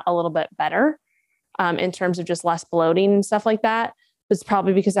digestion got a little bit better, in terms of just less bloating and stuff like that. It's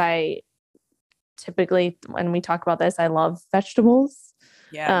probably because I typically, when we talk about this, I love vegetables.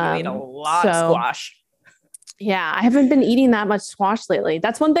 Yeah, you eat a lot of squash. Yeah, I haven't been eating that much squash lately.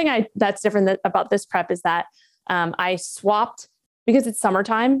 That's one thing that's different about this prep is that I swapped, because it's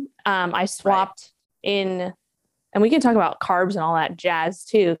summertime, I swapped in, and we can talk about carbs and all that jazz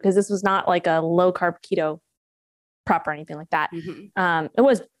too, because this was not like a low carb keto prep or anything like that. It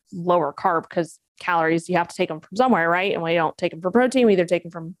was lower carb because calories, you have to take them from somewhere, right? And we don't take them for protein. We either take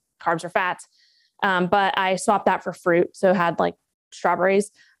them from carbs or fats. But I swapped that for fruit. So it had like strawberries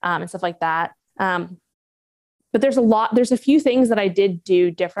and stuff like that. but there's a few things that I did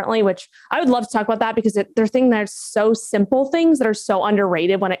do differently, which I would love to talk about that because they're things that are so simple, things that are so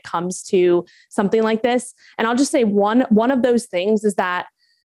underrated when it comes to something like this. And I'll just say one of those things is that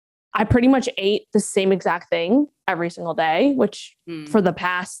I pretty much ate the same exact thing every single day, which for the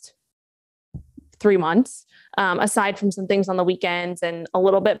past 3 months, aside from some things on the weekends and a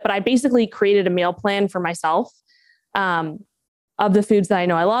little bit, but I basically created a meal plan for myself of the foods that I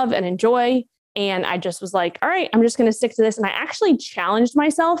know I love and enjoy. And I just was like, all right, I'm just going to stick to this. And I actually challenged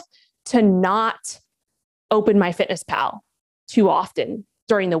myself to not open my Fitness Pal too often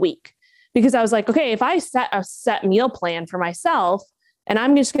during the week, because I was like, okay, if I set a set meal plan for myself and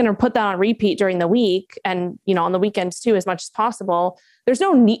I'm just going to put that on repeat during the week and, on the weekends too, as much as possible, there's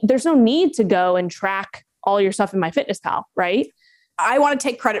no need to go and track all your stuff in my Fitness Pal. Right. I want to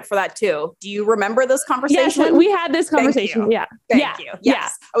take credit for that too. Do you remember this conversation? Yes, we had this conversation. Thank you. Thank you.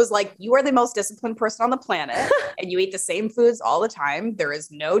 Yes. I was like, you are the most disciplined person on the planet and you eat the same foods all the time. There is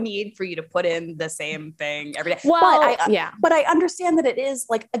no need for you to put in the same thing every day. Well, but I understand that it is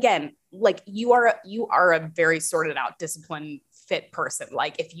like, again, like you are a very sorted out, disciplined, fit person.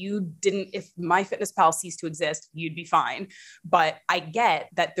 Like if my Fitness Pal ceased to exist, you'd be fine. But I get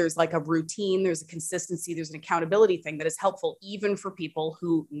that there's like a routine, there's a consistency, there's an accountability thing that is helpful even for people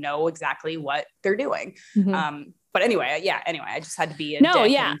who know exactly what they're doing. Mm-hmm. But anyway, I just had to be a dick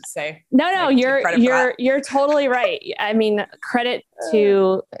and say you're totally right. I mean, credit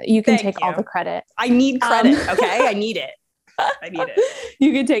to you can take all the credit. I need credit. Okay, I need it.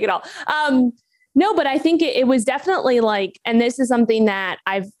 You can take it all. No, but I think it was definitely like, and this is something that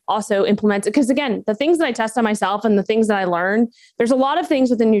I've also implemented, because again, the things that I test on myself and the things that I learn, there's a lot of things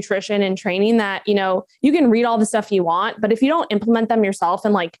within nutrition and training that, you can read all the stuff you want, but if you don't implement them yourself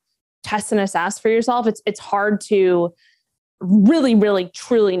and like test and assess for yourself, it's hard to really, really,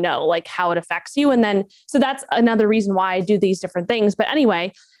 truly know like how it affects you. And then, so that's another reason why I do these different things. But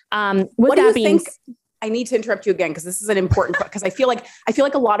anyway, what do you think? I need to interrupt you again because this is an important because I feel like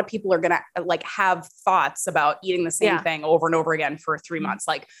a lot of people are going to like have thoughts about eating the same thing over and over again for 3 months.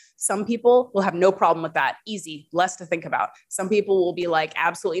 Like some people will have no problem with that. Easy, less to think about. Some people will be like,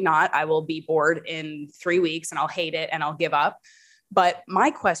 absolutely not. I will be bored in 3 weeks and I'll hate it and I'll give up. But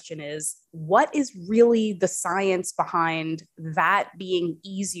my question is, what is really the science behind that being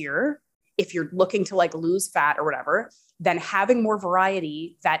easier if you're looking to like lose fat or whatever, than having more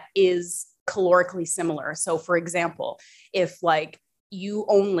variety that is calorically similar? So for example, if like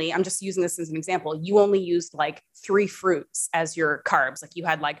I'm just using this as an example, you only used like 3 fruits as your carbs. Like you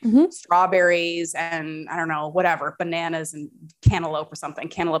had like strawberries and I don't know, whatever, bananas and cantaloupe or something.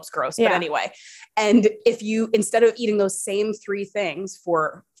 Cantaloupe's gross, but anyway. And if you, instead of eating those same 3 things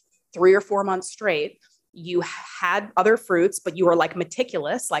for 3 or 4 months straight, you had other fruits, but you were like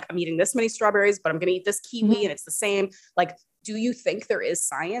meticulous. Like I'm eating this many strawberries, but I'm going to eat this kiwi and it's the same. Like, do you think there is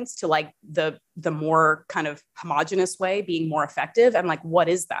science to like the more kind of homogenous way being more effective? And like, what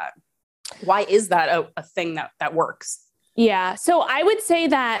is that? Why is that a thing that works? Yeah. So I would say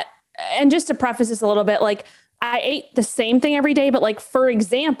that, and just to preface this a little bit, like I ate the same thing every day, but like, for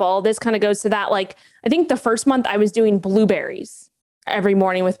example, this kind of goes to that. Like, I think the first month I was doing blueberries every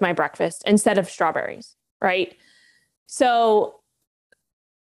morning with my breakfast instead of strawberries. Right. So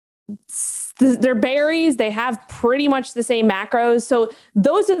they're berries. They have pretty much the same macros. So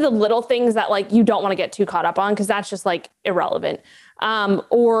those are the little things that like you don't want to get too caught up on because that's just like irrelevant.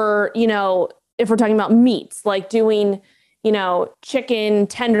 Or, if we're talking about meats, like doing, chicken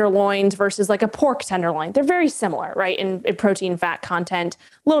tenderloins versus like a pork tenderloin, they're very similar, right? In protein, fat content,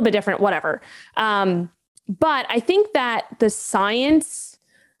 a little bit different, whatever. But I think that the science,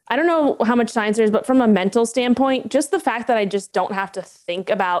 I don't know how much science there is, but from a mental standpoint, just the fact that I just don't have to think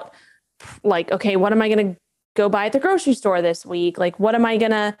about like, okay, what am I going to go buy at the grocery store this week? Like, what am I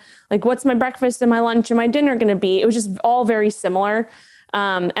going to, like, what's my breakfast and my lunch and my dinner going to be? It was just all very similar.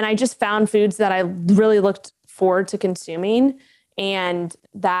 And I just found foods that I really looked forward to consuming and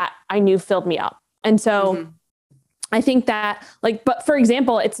that I knew filled me up. And so I think that like, but for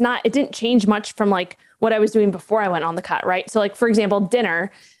example, it didn't change much from like what I was doing before I went on the cut. Right. So like, for example,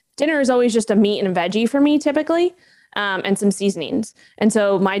 dinner is always just a meat and a veggie for me typically. And some seasonings. And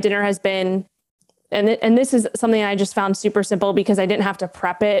so my dinner has been, and this is something I just found super simple because I didn't have to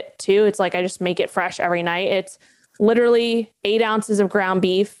prep it too. It's like, I just make it fresh every night. It's literally 8 ounces of ground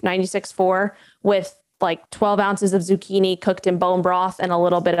beef, 96.4 with like 12 ounces of zucchini cooked in bone broth and a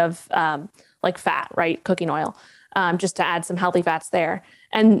little bit of like fat, right? Cooking oil, just to add some healthy fats there.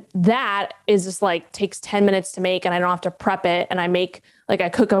 And that is just like takes 10 minutes to make and I don't have to prep it. And I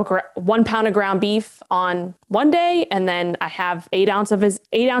cook 1 pound of ground beef on one day. And then I have 8 ounces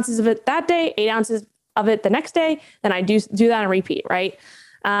of it that day, 8 ounces of it the next day, then I do that and repeat. Right.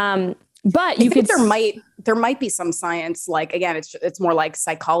 But I think there might be some science, like, again, it's more like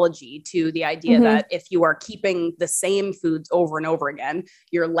psychology to the idea that if you are keeping the same foods over and over again,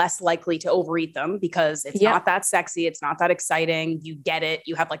 you're less likely to overeat them because it's not that sexy. It's not that exciting. You get it.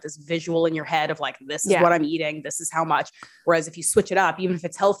 You have like this visual in your head of like, this is what I'm eating. This is how much. Whereas if you switch it up, even if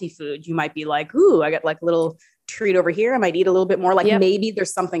it's healthy food, you might be like, ooh, I got like a little treat over here. I might eat a little bit more. Like maybe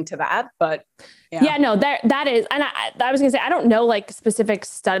there's something to that, but no, that is, and I was gonna say, I don't know like specific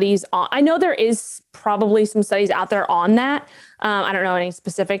studies on, I know there is probably some studies out there on that. I don't know any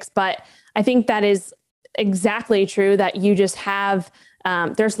specifics, but I think that is exactly true that you just have,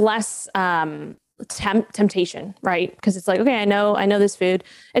 there's less, temptation, right? Because it's like, okay, I know this food.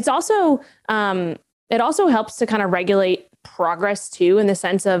 It's also, it also helps to kind of regulate progress too, in the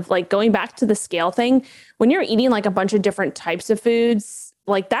sense of like going back to the scale thing, when you're eating like a bunch of different types of foods,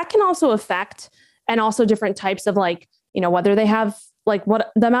 like that can also affect, and also different types of like, whether they have like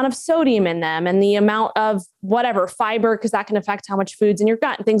what the amount of sodium in them and the amount of whatever fiber, because that can affect how much food's in your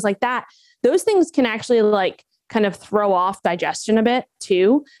gut and things like that. Those things can actually like kind of throw off digestion a bit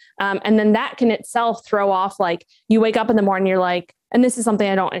too. And then that can itself throw off, like you wake up in the morning, you're like, and this is something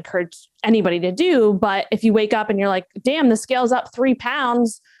I don't encourage anybody to do, but if you wake up and you're like, damn, the scale's up 3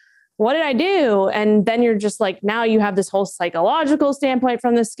 pounds, what did I do? And then you're just like, now you have this whole psychological standpoint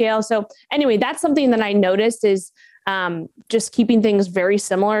from the scale. So anyway, that's something that I noticed is just keeping things very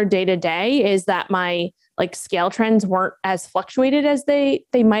similar day to day, is that my like scale trends weren't as fluctuated as they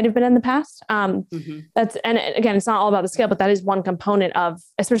might have been in the past. That's, and again, it's not all about the scale, but that is one component of,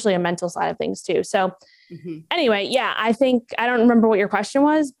 especially a mental side of things too. So anyway, yeah, I think, I don't remember what your question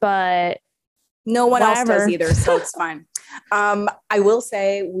was, but no one else does either. So it's fine. I will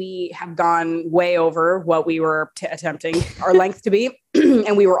say we have gone way over what we were attempting our length to be.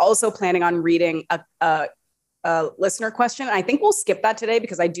 And we were also planning on reading a listener question. I think we'll skip that today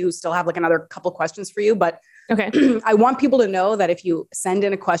because I do still have like another couple questions for you, but okay. I want people to know that if you send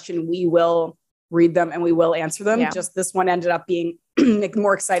in a question, we will read them and we will answer them. Just this one ended up being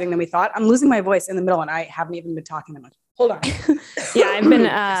more exciting than we thought. I'm losing my voice in the middle and I haven't even been talking that much. Hold on. I've been,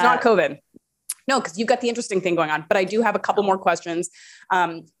 it's not COVID. No, because you've got the interesting thing going on, but I do have a couple more questions.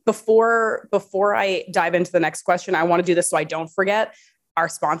 Before I dive into the next question, I want to do this so I don't forget. Our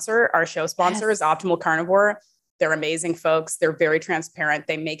show sponsor is Optimal Carnivore. They're amazing folks. They're very transparent.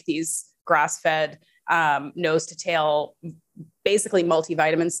 They make these grass-fed, nose to tail, basically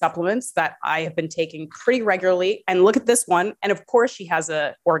multivitamin supplements that I have been taking pretty regularly. And look at this one. And of course, she has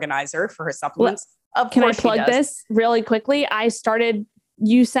an organizer for her supplements. Can I plug this really quickly?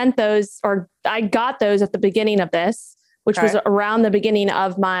 You sent those, or I got those at the beginning of this, which was around the beginning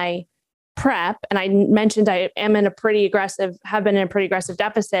of my prep. And I mentioned I am in have been in a pretty aggressive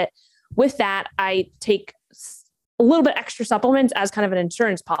deficit. With that, I take a little bit extra supplements as kind of an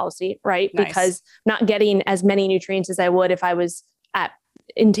insurance policy, right? Nice. Because I'm not getting as many nutrients as I would if I was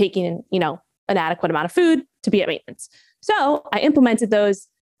taking, an adequate amount of food to be at maintenance. So I implemented those.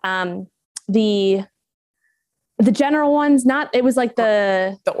 The general ones, it was like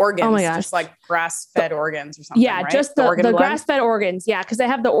the organs, oh my gosh, just like grass-fed organs or something. Yeah, right? Just the grass-fed organs. Yeah, because I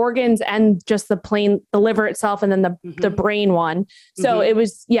have the organs and just the liver itself, and then the brain one. So it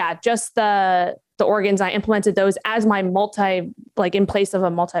was just the organs. I implemented those as my in place of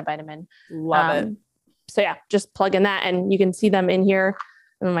a multivitamin. Love it. So just plug in that, and you can see them in here,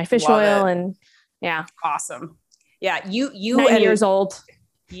 and my fish oil, and awesome. Yeah, you 9 years old.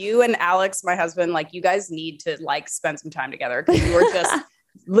 You and Alex, my husband, like you guys need to like spend some time together because you are just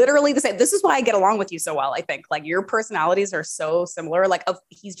literally the same. This is why I get along with you so well. I think like your personalities are so similar. Like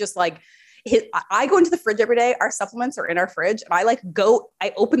he's just like, I go into the fridge every day. Our supplements are in our fridge and I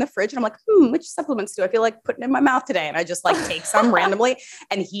open the fridge and I'm like, which supplements do I feel like putting in my mouth today? And I just like take some randomly,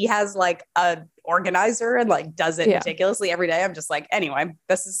 and he has like a organizer and like does it meticulously every day. I'm just like, anyway,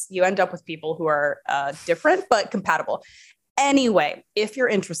 you end up with people who are different, but compatible. Anyway, if you're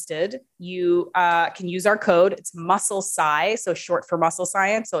interested, you can use our code. It's Muscle Sci, so short for muscle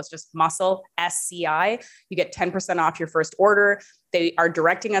science. So it's just Muscle SCI. You get 10% off your first order. They are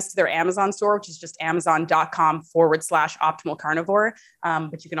directing us to their Amazon store, which is just amazon.com/optimal carnivore.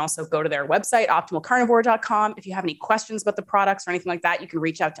 But you can also go to their website, optimalcarnivore.com. If you have any questions about the products or anything like that, you can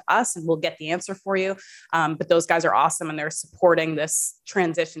reach out to us and we'll get the answer for you. But those guys are awesome and they're supporting this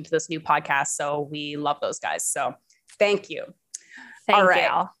transition to this new podcast. So we love those guys. So thank you. All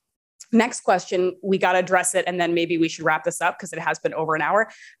right. Next question. We got to address it. And then maybe we should wrap this up because it has been over an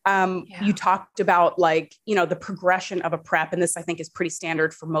hour. You talked about the progression of a prep. And this I think is pretty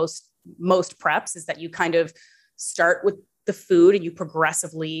standard for most preps, is that you kind of start with the food and you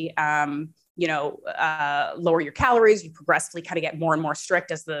progressively lower your calories. You progressively kind of get more and more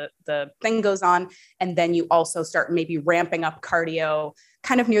strict as the thing goes on. And then you also start maybe ramping up cardio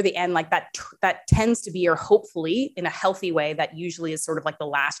kind of near the end, like that tends to be, or hopefully in a healthy way, that usually is sort of like the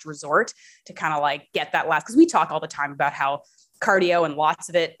last resort to kind of like get that last, because we talk all the time about how cardio and lots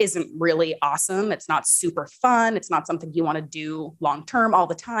of it isn't really awesome. It's not super fun. It's not something you want to do long-term all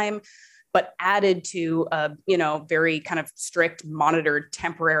the time, but added to a, very kind of strict monitored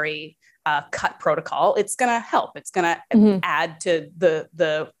temporary cut protocol, it's going to help. It's going to add to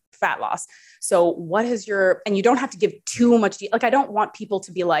the fat loss. So what is and you don't have to give too much, like, I don't want people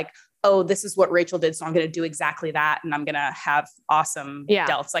to be like, oh, this is what Rachel did, so I'm going to do exactly that. And I'm going to have awesome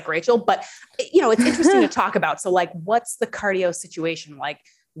delts like Rachel. But, it's interesting to talk about. So like, what's the cardio situation? Like,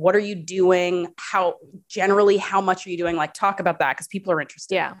 what are you doing? How much are you doing? Like, talk about that, because people are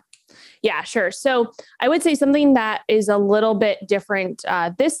interested. Yeah, sure. So I would say something that is a little bit different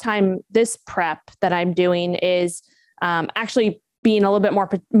this time, this prep that I'm doing is actually being a little bit more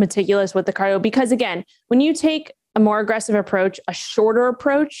meticulous with the cardio, because again, when you take a more aggressive approach, a shorter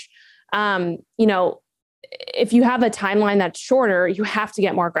approach, if you have a timeline that's shorter, you have to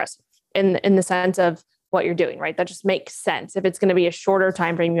get more aggressive in the sense of what you're doing, right? That just makes sense. If it's going to be a shorter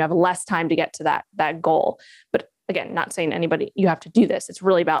time frame, you have less time to get to that goal. But again, not saying anybody, you have to do this. It's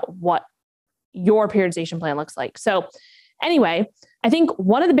really about what your periodization plan looks like. So anyway, I think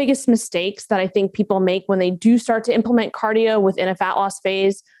one of the biggest mistakes that I think people make when they do start to implement cardio within a fat loss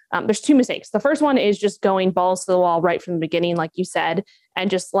phase, there's two mistakes. The first one is just going balls to the wall right from the beginning, like you said, and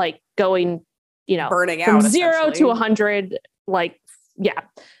just like going, burning from out 0 to 100. Like,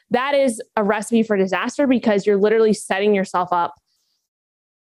 that is a recipe for disaster, because you're literally setting yourself up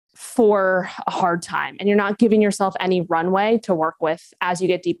for a hard time, and you're not giving yourself any runway to work with as you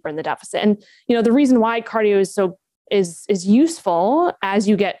get deeper in the deficit. And, the reason why cardio is useful as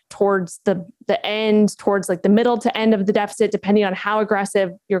you get towards the end, towards like the middle to end of the deficit, depending on how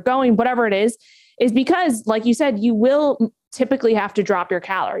aggressive you're going, whatever it is because, like you said, you will typically have to drop your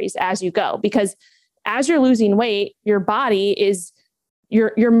calories as you go, because as you're losing weight, your body is,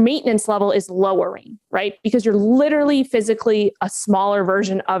 your maintenance level is lowering, right? Because you're literally physically a smaller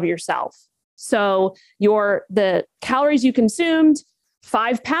version of yourself. So the calories you consumed,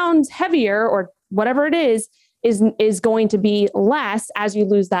 5 pounds heavier or whatever it is going to be less as you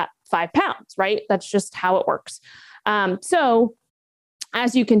lose that 5 pounds, right? That's just how it works. So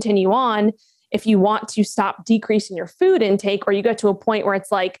as you continue on, if you want to stop decreasing your food intake, or you get to a point where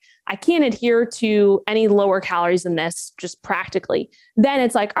it's like, I can't adhere to any lower calories than this, just practically, then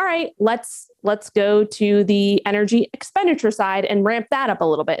it's like, all right, let's go to the energy expenditure side and ramp that up a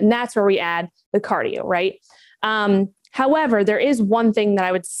little bit. And that's where we add the cardio, right? However, there is one thing that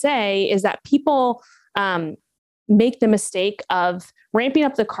I would say is that people make the mistake of ramping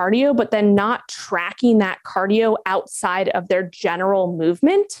up the cardio, but then not tracking that cardio outside of their general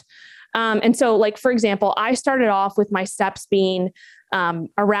movement. And so, like, for example, I started off with my steps being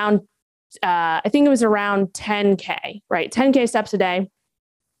around, I think it was around 10K, right? 10K steps a day.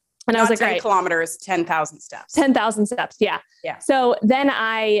 And I was like, 10 right, kilometers, 10,000 steps. 10,000 steps. Yeah. So then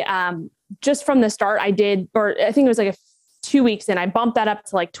I, just from the start, I did, or I think it was like 2 weeks in, I bumped that up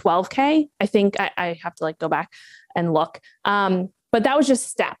to like 12K. I think I have to like go back and look. But that was just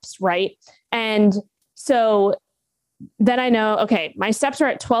steps, right? And so then I know, okay, my steps are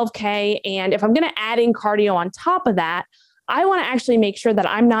at 12K. And if I'm going to add in cardio on top of that, I want to actually make sure that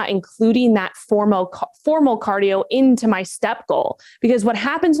I'm not including that formal cardio into my step goal. Because what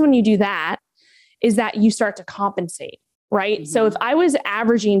happens when you do that is that you start to compensate, right? Mm-hmm. So if I was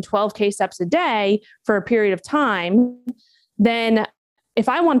averaging 12K steps a day for a period of time, then if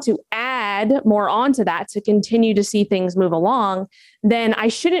I want to add more onto that to continue to see things move along, then I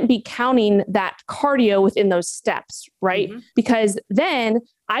shouldn't be counting that cardio within those steps, right? Mm-hmm. Because then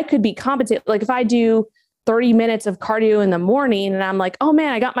I could be compensating. Like if I do 30 minutes of cardio in the morning and I'm like, oh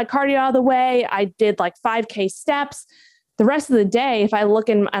man, I got my cardio out of the way. I did like 5K steps. The rest of the day, if I look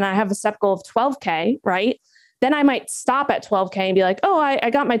and I have a step goal of 12K, right? Then I might stop at 12K and be like, oh, I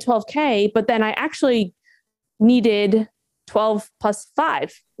got my 12K, but then I actually needed 12 plus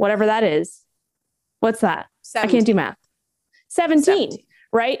 5, whatever that is. What's that? 17. I can't do math. 17,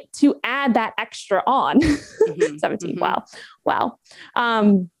 right? To add that extra on. Mm-hmm. 17. Mm-hmm. Wow.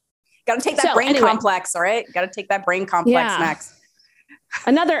 Got to take that brain complex. All right. Got to take that brain complex next.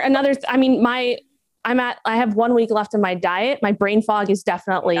 Another, I mean, I have 1 week left in my diet. My brain fog is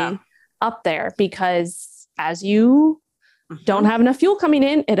definitely up there because as you don't have enough fuel coming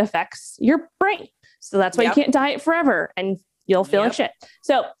in, it affects your brain. So that's why you can't diet forever and you'll feel like shit.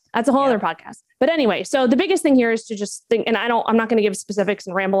 So That's a whole other podcast. But anyway, so the biggest thing here is to just think, and I'm not going to give specifics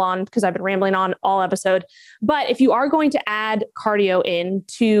and ramble on because I've been rambling on all episode. But if you are going to add cardio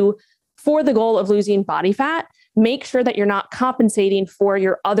for the goal of losing body fat, make sure that you're not compensating for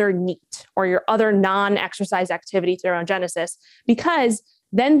your other NEAT or your other non-exercise activity thermogenesis, because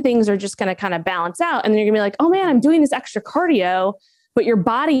then things are just going to kind of balance out. And then you're gonna be like, oh man, I'm doing this extra cardio, but your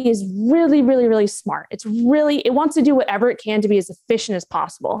body is really, really, really smart. It wants to do whatever it can to be as efficient as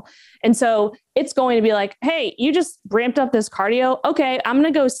possible. And so it's going to be like, hey, you just ramped up this cardio. Okay, I'm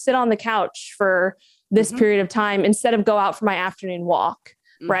going to go sit on the couch for this period of time instead of go out for my afternoon walk,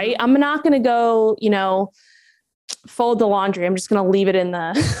 right? I'm not going to go, fold the laundry. I'm just going to leave it in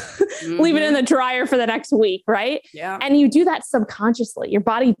the dryer for the next week. Right. Yeah. And you do that subconsciously. Your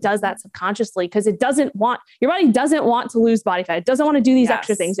body does that subconsciously because your body doesn't want to lose body fat. It doesn't want to do these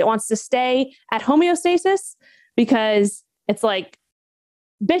extra things. It wants to stay at homeostasis because it's like,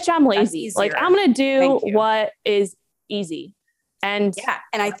 bitch, I'm lazy. Like I'm going to do what is easy. And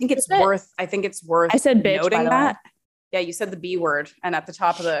and I think it's worth I said bitch, noting that. Yeah. You said the B word. And at the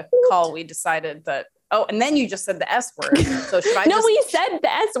top of the call, we decided that, and then you just said the S word. So should I we said the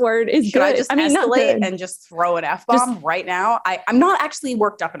S word is should good. I just escalate and just throw an F-bomb right now? I'm not actually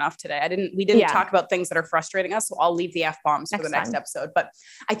worked up enough today. We didn't talk about things that are frustrating us. So I'll leave the F-bombs for the next episode. But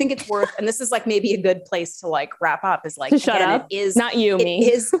I think it's worth, and this is like maybe a good place to like wrap up is like, shut up. It is not you,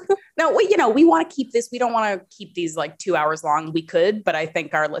 me. No, we want to keep this. We don't want to keep these like 2 hours long. We could, but I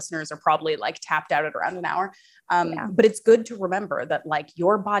think our listeners are probably like tapped out at around an hour. But it's good to remember that like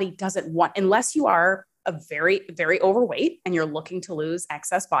your body doesn't want, unless you are a very, very overweight and you're looking to lose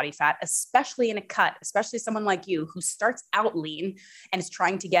excess body fat, especially in a cut, especially someone like you who starts out lean and is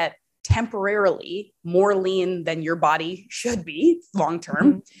trying to get temporarily more lean than your body should be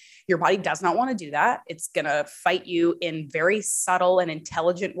long-term. Your body does not want to do that. It's going to fight you in very subtle and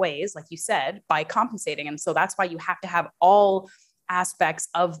intelligent ways, like you said, by compensating. And so that's why you have to have all aspects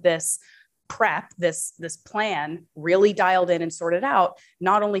of this prep, this plan really dialed in and sorted out,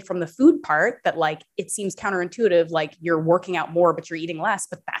 not only from the food part that like, it seems counterintuitive, like you're working out more, but you're eating less,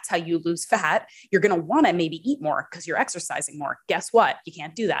 but that's how you lose fat. You're going to want to maybe eat more because you're exercising more. Guess what? You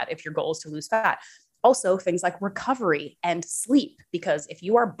can't do that if your goal is to lose fat. Also, things like recovery and sleep, because if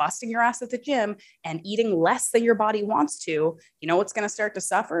you are busting your ass at the gym and eating less than your body wants to, you know what's going to start to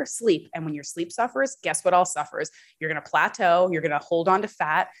suffer? Sleep. And when your sleep suffers, guess what else suffers? You're going to plateau. You're going to hold on to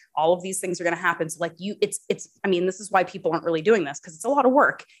fat. All of these things are going to happen. So like this is why people aren't really doing this, because it's a lot of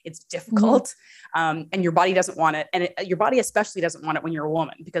work. It's difficult. And your body doesn't want it. And your body especially doesn't want it when you're a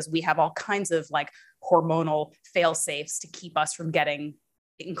woman, because we have all kinds of like hormonal fail safes to keep us from getting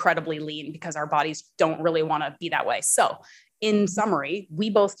incredibly lean, because our bodies don't really want to be that way. So in summary, we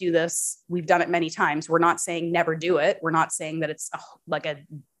both do this. We've done it many times. We're not saying never do it. We're not saying that it's like a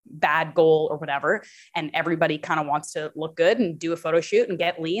bad goal or whatever. And everybody kind of wants to look good and do a photo shoot and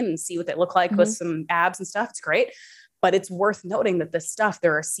get lean and see what they look like with some abs and stuff. It's great. But it's worth noting that this stuff,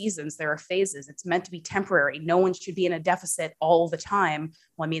 there are seasons, there are phases. It's meant to be temporary. No one should be in a deficit all the time.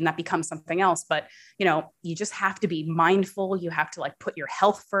 Well, I mean, that becomes something else, but you just have to be mindful. You have to like put your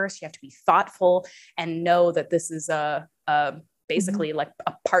health first. You have to be thoughtful and know that this is basically like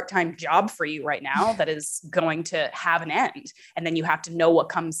a part-time job for you right now that is going to have an end. And then you have to know what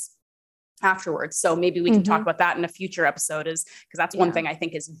comes afterwards. So maybe we can talk about that in a future episode, because that's one thing I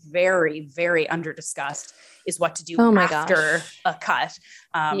think is very, very under discussed, is what to do after a cut.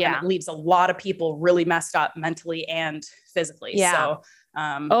 And it leaves a lot of people really messed up mentally and physically. So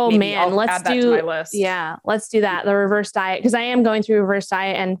let's do my list. Yeah, let's do that. The reverse diet, because I am going through reverse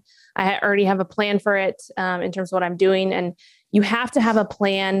diet and I already have a plan for it in terms of what I'm doing. And you have to have a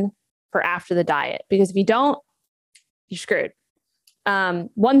plan for after the diet, because if you don't, you're screwed.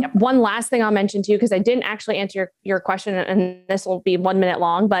 One last thing I'll mention too, because I didn't actually answer your question, and this will be 1 minute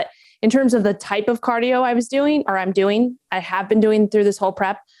long, but in terms of the type of cardio I have been doing through this whole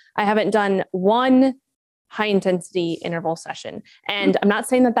prep, I haven't done one high intensity interval session. And I'm not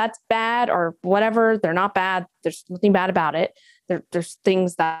saying that that's bad or whatever. They're not bad. There's nothing bad about it. There's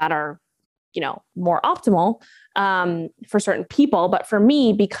things that are, more optimal for certain people. But for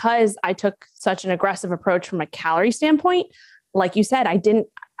me, because I took such an aggressive approach from a calorie standpoint, like you said, I didn't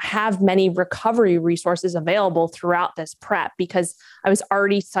have many recovery resources available throughout this prep because I was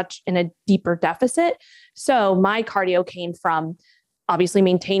already in a deeper deficit. So my cardio came from obviously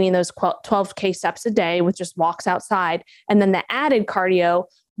maintaining those 12K steps a day with just walks outside. And then the added cardio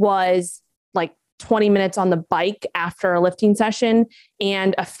was like 20 minutes on the bike after a lifting session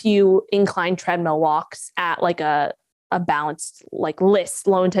and a few incline treadmill walks at like a balanced, like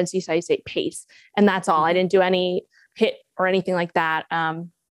low intensity steady state pace. And that's all. I didn't do any HIIT or anything like that.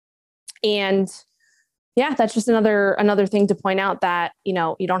 And yeah, that's just another thing to point out that, you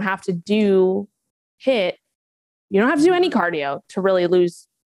don't have to do HIIT. You don't have to do any cardio to really lose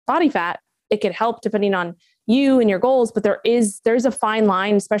body fat. It could help depending on you and your goals, but there's a fine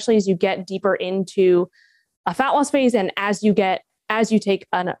line, especially as you get deeper into a fat loss phase. And as you take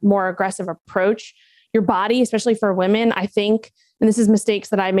a more aggressive approach, your body, especially for women, I think, and this is mistakes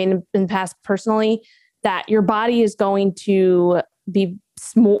that I made in the past personally, that your body is going to be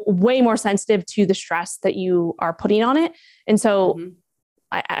way more sensitive to the stress that you are putting on it. And so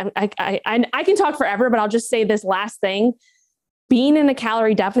I can talk forever, but I'll just say this last thing. Being in a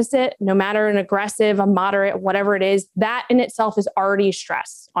calorie deficit, no matter an aggressive, a moderate, whatever it is, that in itself is already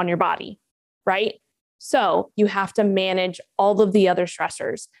stress on your body, right? So you have to manage all of the other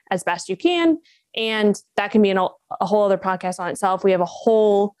stressors as best you can. And that can be a whole other podcast on itself. We have a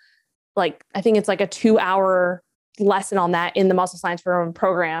whole, I think it's like a 2-hour lesson on that in the Muscle Science for Women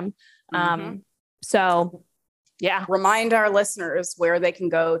program. So yeah. Remind our listeners where they can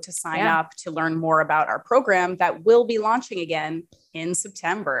go to sign up to learn more about our program that will be launching again in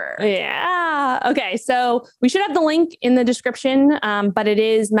September. Yeah. Okay. So we should have the link in the description, but it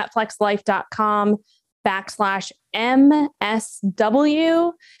is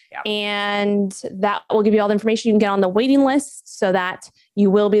metflexlife.com/MSW. Yeah. And that will give you all the information. You can get on the waiting list so that you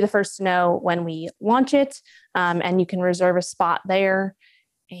will be the first to know when we launch it. And you can reserve a spot there.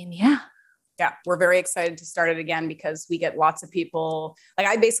 And yeah, we're very excited to start it again because we get lots of people.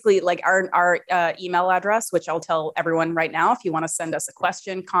 I basically our email address, which I'll tell everyone right now. If you want to send us a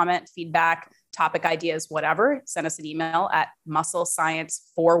question, comment, feedback, topic ideas, whatever, send us an email at Muscle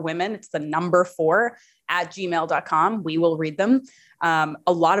Science for Women. It's the number 4 @gmail.com. We will read them. A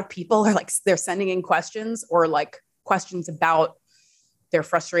lot of people are they're sending in questions or questions about their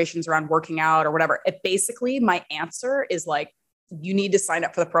frustrations around working out or whatever. It basically, my answer is you need to sign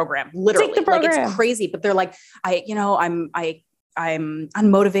up for the program. Literally. Take the program. It's crazy, but they're I'm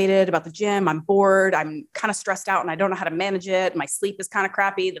unmotivated about the gym. I'm bored. I'm kind of stressed out and I don't know how to manage it. My sleep is kind of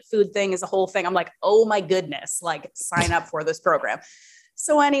crappy. The food thing is a whole thing. I'm oh my goodness, sign up for this program.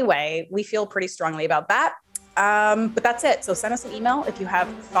 So anyway, we feel pretty strongly about that. But that's it. So send us an email if you have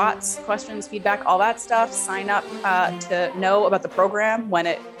thoughts, questions, feedback, all that stuff. Sign up to know about the program when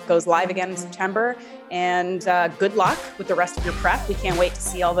it goes live again in September. And good luck with the rest of your prep. We can't wait to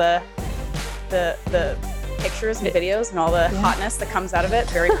see all the pictures and videos and all the hotness that comes out of it.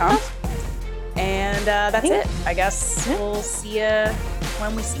 Very pumped. And that's it. I guess we'll see you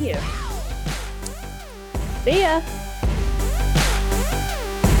when we see you. See ya.